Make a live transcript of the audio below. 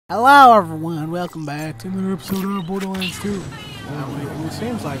Hello everyone, welcome back to another episode of Borderlands 2. It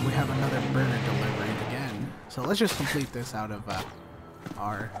seems like we have another burger delivery again. So let's just complete this out of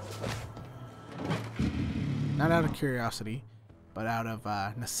not out of curiosity, but out of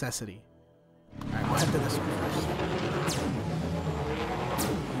necessity. Alright, we'll head to this one first.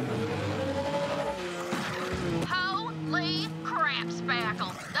 Holy crap,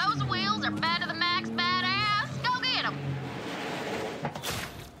 Spackle. Those wheels are bad to the max badass. Go get them.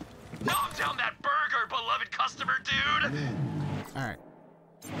 Calm down that burger, beloved customer, dude! Alright.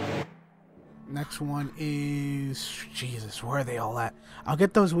 Next one is... Jesus, where are they all at? I'll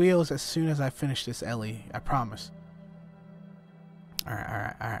get those wheels as soon as I finish this Ellie. I promise.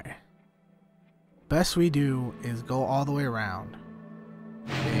 Alright. Best we do is go all the way around.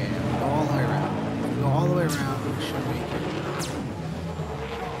 And go all the way around. If we go all the way around, we should make it.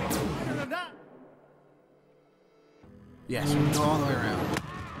 Yes, we can go all the way around.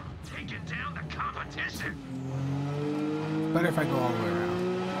 Taking down the competition! Better if I go all the way around.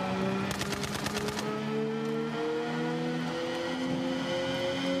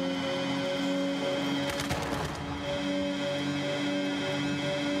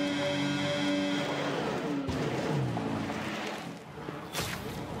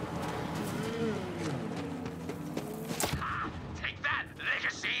 Take that,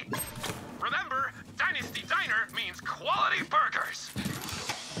 Legacy! Remember, Dynasty Diner means quality burgers!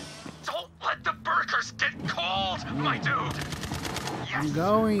 Don't let the burgers get cold, my dude! Yes! I'm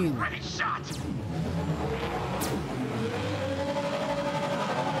going! Ready, shot!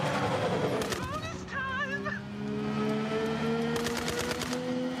 Bonus time!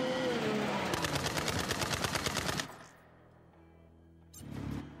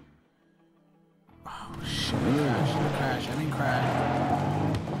 Oh shit, I didn't crash.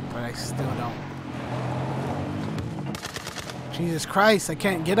 But I still don't. Jesus Christ, I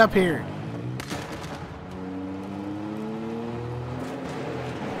can't get up here.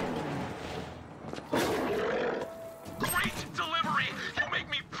 Great delivery! You make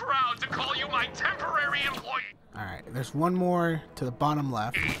me proud to call you my temporary employee! Alright, there's one more to the bottom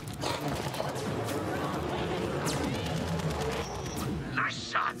left. Nice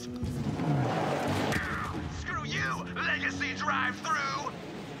shot! Screw you, Legacy drive-through!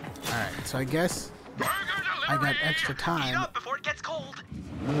 Alright, so I guess Burger I delivery! got extra time. Heat up before it gets cold!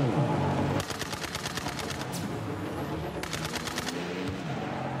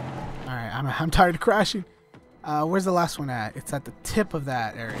 Alright, I'm tired of crashing. Where's the last one at? It's at the tip of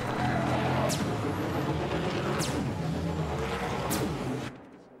that area.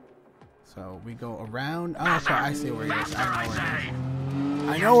 So we go around. Oh, okay, I see where it is.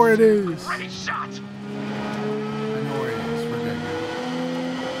 I know where it is. Ready, shot! I know where it is. We're good now.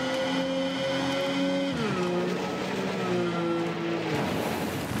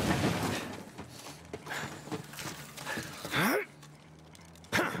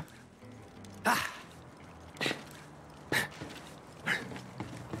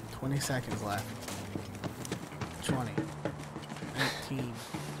 Seconds left. 20, 19,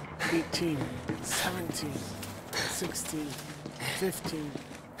 18, 17, 16, 15,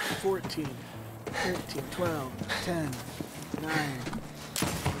 14, 13, 12, 10, 9.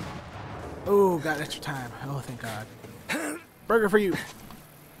 Oh, got extra time. Oh, thank God. Burger for you.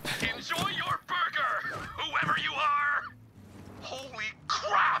 Enjoy your burger, whoever you are! Holy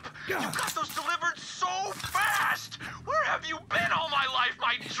crap! You got those delivered so fast! Where have you been all my life,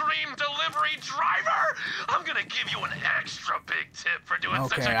 my dream delivery driver? I'm gonna give you an extra big tip for doing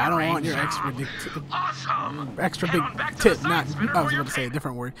such a great job. Okay, I don't want your extra big tip. Awesome! Extra Head on back big to the tip, not. science center I was for your about to say a payment.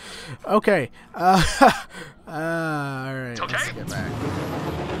 different word. Okay. Alright, Okay. let's get back.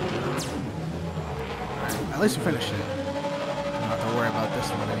 Alright, at least we finished it. I don't have to worry about this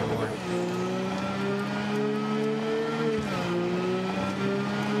one anymore.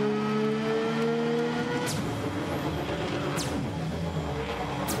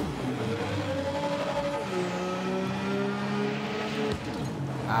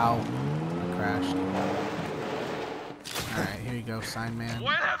 Ow. I crashed. Alright, here you go, sign man.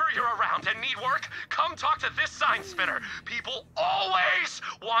 Whenever you're around and need work, come talk to this sign spinner. People always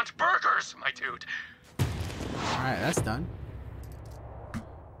want burgers, my dude. Alright, that's done.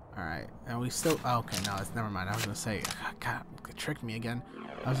 Alright, and we still... Oh, okay, no, it's never mind. I was gonna say... God, it tricked me again.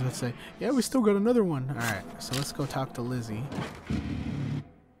 I was gonna say, yeah, we still got another one. Alright, so let's go talk to Lizzie.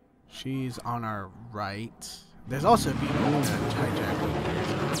 She's on our right. There's also a vehicle that hijacked over here.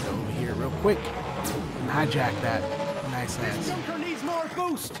 So let's go over here real quick and hijack that nice ass. Bunker needs more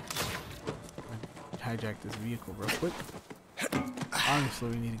boost. Hijack this vehicle real quick. Obviously,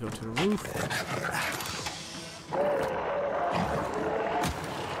 we need to go to the roof.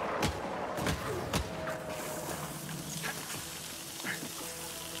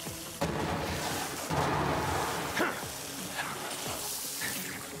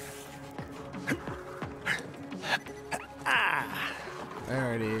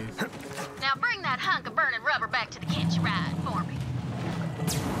 There it is. Now bring that hunk of burning rubber back to the catch a ride for me.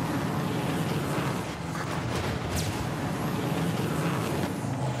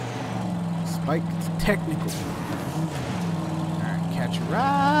 Spike, it's technical. Alright, catch a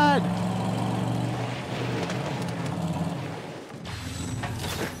ride.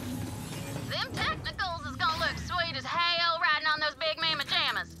 Them technicals is gonna look sweet as hell riding on those big mamma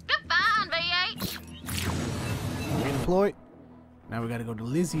jammas. Good find, VH. Redeploy. Now we gotta go to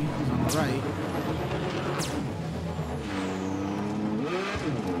Lizzie, who's on the right.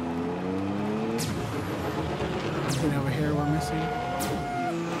 Anything over here we're missing?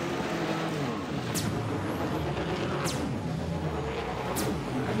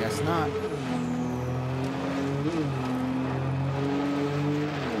 I guess not.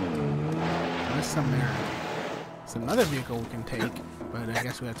 There's some there. There's another vehicle we can take, but I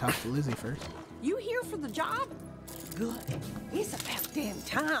guess we gotta talk to Lizzie first. You here for the job? Good. It's about damn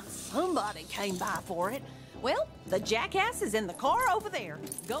time somebody came by for it. Well, the jackass is in the car over there.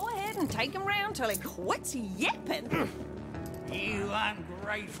 Go ahead and take him round till he quits yapping. You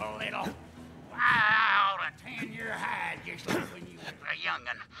ungrateful little... I ought to tan your hide just like when you were a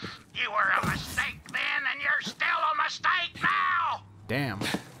young'un. You were a mistake then, and you're still a mistake now! Damn.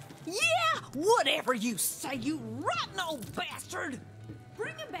 Yeah, whatever you say, you rotten old bastard.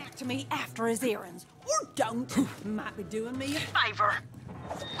 Bring him back to me after his errands, or don't. Might be doing me a favor.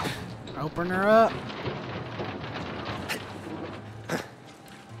 Open her up.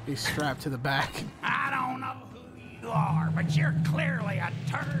 He's strapped to the back. I don't know who you are, but you're clearly a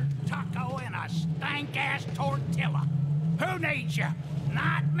turd taco and a stank-ass tortilla. Who needs you?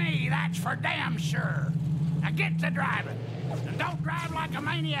 Not me, that's for damn sure. Now get to driving, and don't drive like a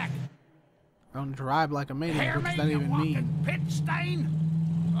maniac. Don't drive like a maniac. Hear What me, does that you even walking mean? pit stain?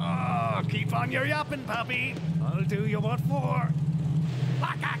 Oh, keep on your yapping, puppy. I'll do you what for.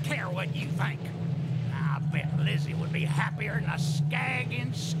 Like I care what you think. I bet Lizzie would be happier than a skag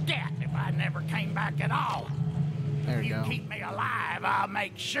in scat if I never came back at all. There If you you go. keep me alive, I'll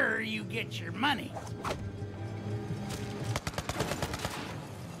make sure you get your money.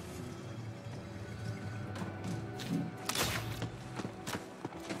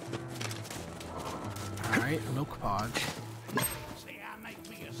 Alright, milk podge. See, I make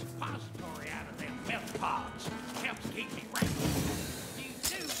me a suppository out of them milk pods. Helps keep me regular. You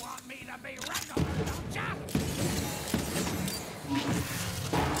do want me to be regular, don't ya?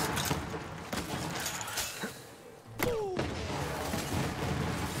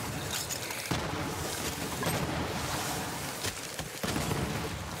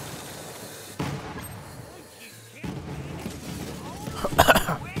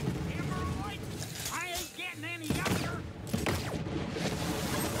 I ain't getting any younger.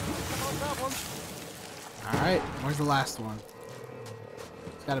 Alright, where's the last one?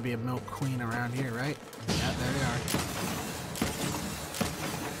 There's gotta be a milk queen around here, right? Yeah, there they are.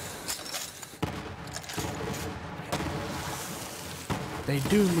 They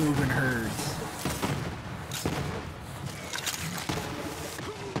do move in herds.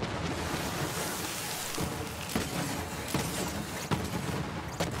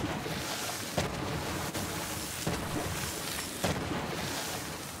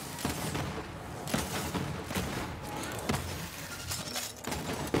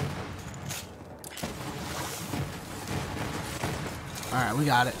 Alright, we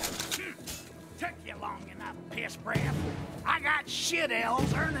got it. Took you long enough, piss breath. I got shit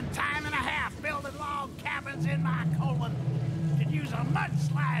elves earning time and a half building log cabins in my colon. Could use a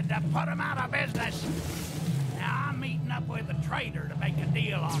mudslide to put them out of business. Now I'm meeting up with a trader to make a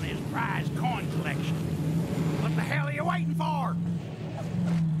deal on his prize coin collection. What the hell are you waiting for?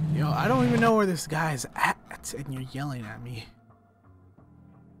 Yo, I don't even know where this guy's at, and you're yelling at me.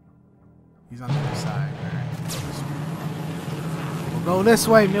 He's on the other side. Alright, we'll go this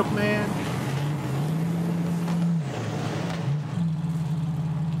way, milkman.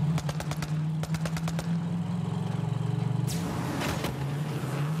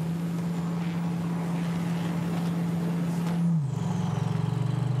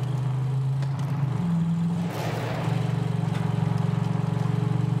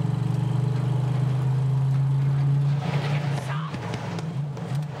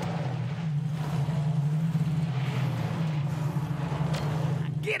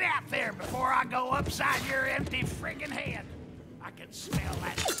 Get out there before I go upside your empty friggin' head. I can smell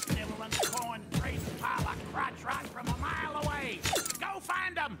that sniveling coin trading pile of crotch rot from a mile away. Go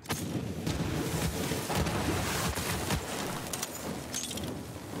find them.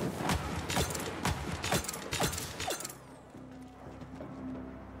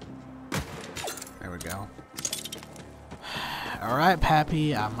 There we go. Alright. Alright,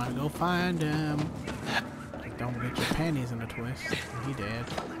 Pappy, I'm gonna go find him. Don't get your panties in a twist. He did.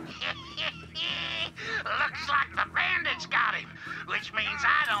 Looks like the bandits got him, which means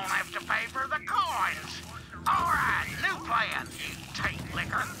I don't have to pay for the coins. Alright, new plan, you taint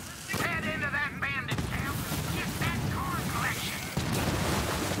licker. Head into that bandit camp, get that coin collection.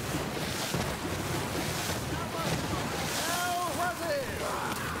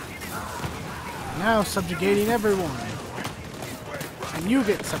 Now subjugating everyone. And you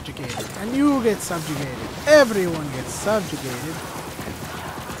get subjugated. And you get subjugated. Everyone gets subjugated.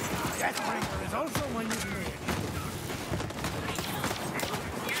 Deathbringer is also one you can read.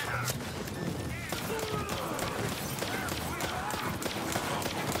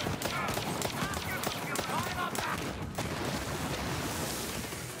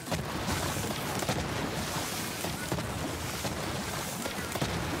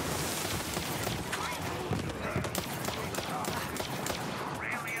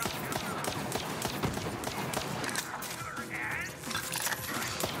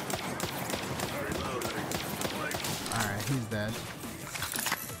 Alright, he's dead.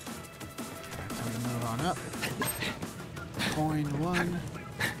 Time to move on up. Coin 1.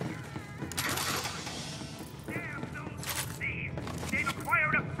 They've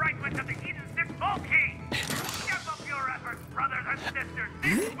acquired a fragment of the Eden 6 vault key. Step up your efforts, brothers and sisters.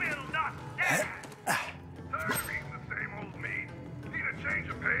 This will not stand. Tired of eating the same old meat. Need a change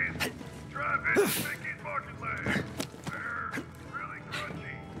of pace? Try Vince's Mickey's Market Legs. They're really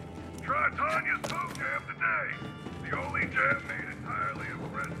crunchy. Try Tanya's toe jam today. The only jam made entirely of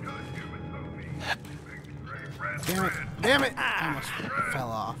fresh cut human toe meat. Makes great red Damn it. bread. Damn it. I almost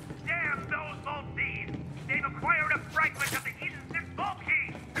fell off. Damn those vault thieves. They've acquired a fragment of the Eden 6 vault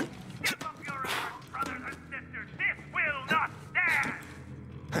key. Step up your efforts, brothers and sisters. This will not stand.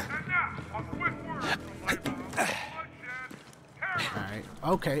 And now, a quick word from my mom. Bloodshed, terror. Alright.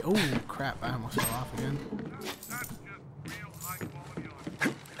 Okay. Oh, crap. I almost fell off again. That's just real high quality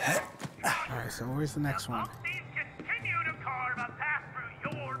art. Alright, so where's the next one? Vault thieves continue to carve a path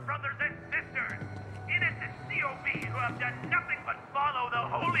through your brothers and sisters. Innocent COB who have done nothing but follow the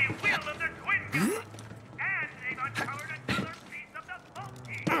holy will of the twin gods. And they've uncovered another piece of the vault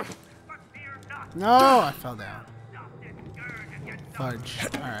key. But fear not. No, I fell down. Stop this scourge and get Fudge.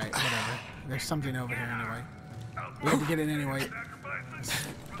 Alright, whatever. There's something over here anyway. We have to get it anyway.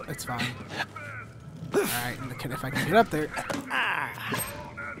 It's fine. Alright, if I can get up there. Alright,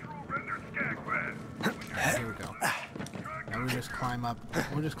 here we go. Now we just climb up.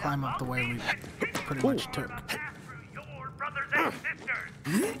 We'll just climb up the way we pretty much took. path through your brothers and sisters.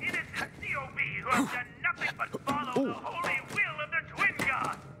 Innocent COB who have done nothing but follow the holy will of the twin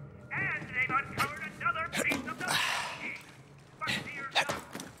gods. And they've uncovered another piece of the vault key. But fear not,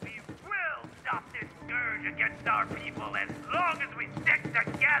 we will stop this scourge against our people as long as we stick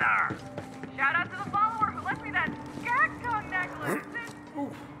together. Shout out to the follower who left me that skag tongue necklace.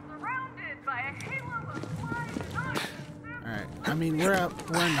 It's surrounded by a halo of flying nuts. Alright, I mean, we're in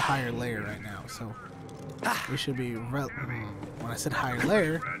the higher layer right now, so we should be. When I said higher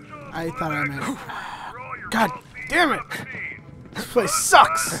layer, I thought I meant. God damn it! This place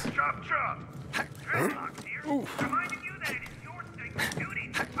sucks! Chop, chop. Dreadlock here, reminding you that it is your sacred duty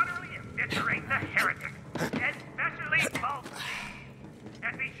to utterly eviscerate the heretics, especially vault thieves.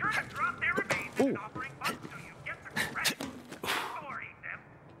 And be sure to drop their remains in an offering box so you get the credit. Or eat them.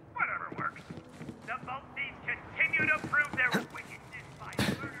 Whatever works. The vault thieves continue to prove their wickedness by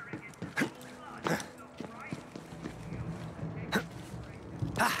murdering in cold blood. So right?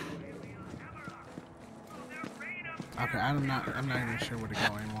 Okay, I'm not even sure where to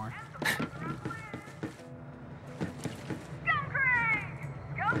go anymore.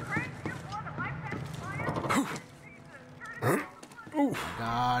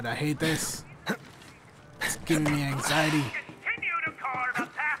 God, I hate this. It's giving me anxiety. Continue to carve a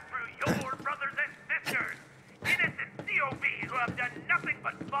path through your brothers and sisters. Innocent COB who have done nothing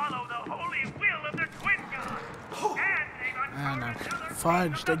but follow the holy will of the twin gods. And they've And I'm uncovered another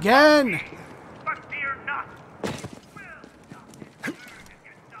fudged again. But fear not. We'll stop this scourge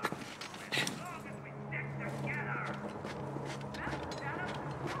against our people as long as we stick together.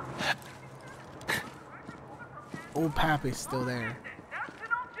 Old Pappy's still there. That's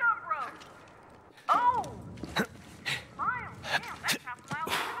an old jump rope. Oh! Miles, damn, that's half a mile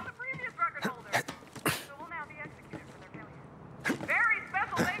longer than the previous record holder. So we'll now be executed for their failure. Very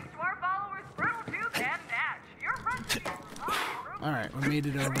special thanks to our followers, Brittletooth and Natch. Your recipes. Alright, we made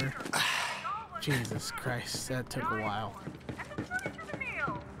it over. Jesus Christ, that took a while. And the money for the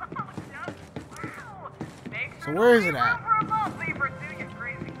meal. Just wow. Make So sure where to is it leave at? room for a vault lever too, you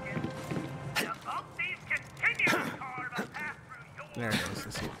crazy kids. The vault thieves continue to carve a path through your There it is.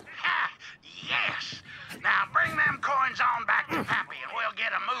 Let's see. Ha! Yes! Now bring them coins on back to Pappy and we'll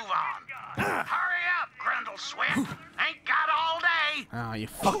get a move on. Hurry up, Grundle Swift. Ain't got all day. Oh, you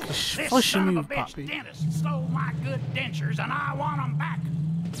fucking This pushing son of me, a bitch Poppy. dentist stole my good dentures and I want them back.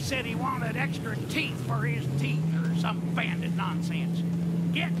 Said he wanted extra teeth for his teeth or some bandit nonsense.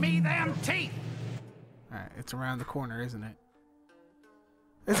 Get me them teeth. Alright, it's around the corner, isn't it?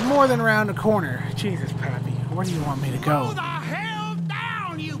 It's more than around the corner. Jesus, Pappy. Where do you want me to Slow go? the hell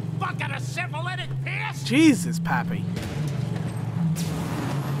down, you bucket of syphilitic piss. Jesus, Pappy.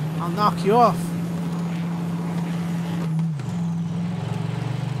 I'll knock you off.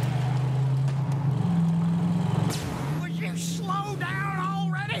 Would you slow down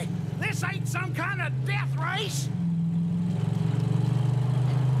already? This ain't some kind of death race.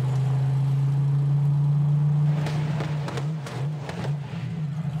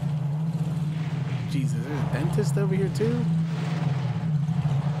 Jesus, there's a dentist over here too?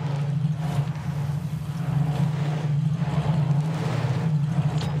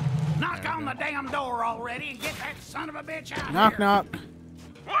 Knock on the damn door already and get that son of a bitch out Knock, here. knock.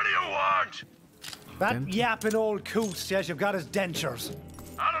 What do you want? That Dent- yapping old coot says you've got his dentures.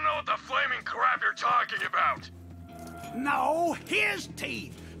 I don't know what the flaming crap you're talking about. No, his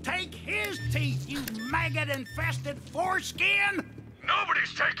teeth. Take his teeth, you maggot-infested foreskin.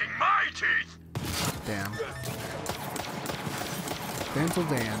 Nobody's taking my teeth. Damn. Dental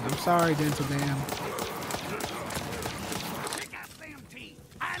Dan. I'm sorry, Dental Dan. Pick up them teeth.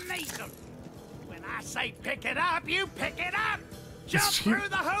 I need them. When I say pick it up, you pick it up. Jump It's through you.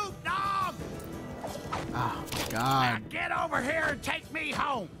 the hoop, dog. Oh, Now God. get over here and take me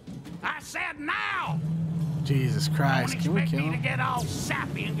home. I said now. Jesus Don't Christ. Can we expect kill me to him? get all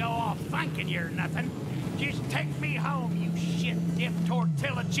sappy and go off thinking you're nothing. Just take me home, you shit-dipped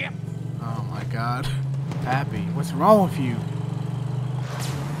tortilla chip. Oh, my God. Pappy, what's wrong with you?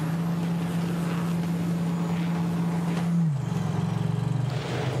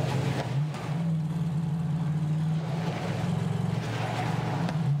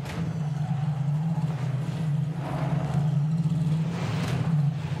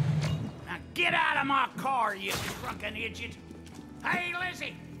 Now get out of my car, you drunken idiot. Hey,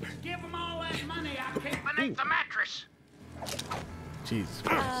 Lizzie, give him all that money I kept beneath the mattress. Jesus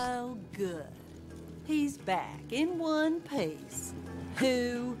Christ. Oh, good. He's back in one piece.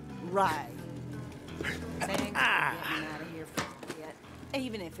 Hooray. Thanks for getting out of here for a bit.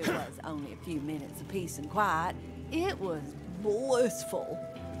 Even if it was only a few minutes of peace and quiet, it was blissful.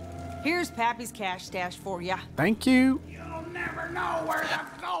 Here's Pappy's cash stash for ya. Thank you. You'll never know where the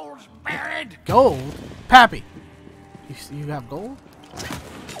gold's buried. Gold? Pappy. You have gold?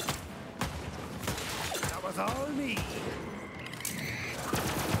 That was all me.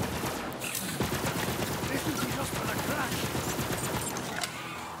 This is just for the crash.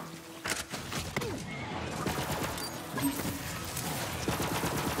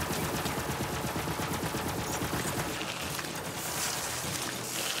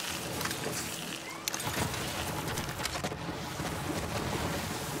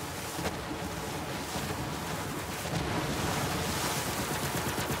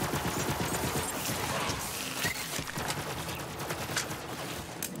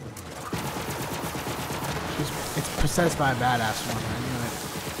 It's possessed by a badass one. I knew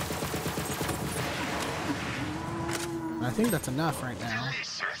it. I think that's enough right now.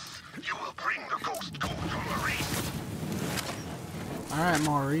 Delicious. You will bring the ghost gold to Maurice. Alright,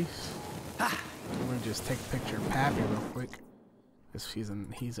 Maurice. I'm gonna just take a picture of Pappy real quick. Because he's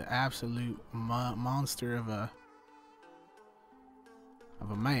an absolute monster of a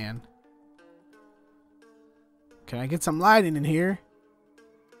man. Can I get some lighting in here?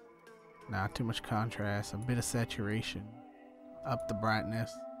 Nah, too much contrast. A bit of saturation. Up the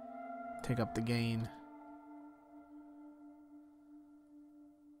brightness. Take up the gain.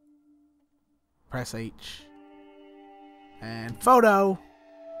 Press H. And photo!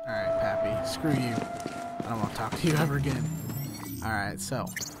 Alright, Pappy. Screw you. I don't want to talk to you ever again. Alright, so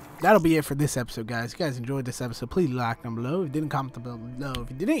that'll be it for this episode, guys. If you guys enjoyed this episode, please like down below. If you didn't, comment down below. If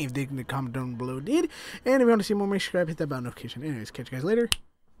you didn't, comment down below. And if you want to see more, make sure to hit that bell notification. Anyways, catch you guys later.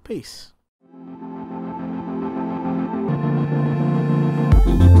 Peace.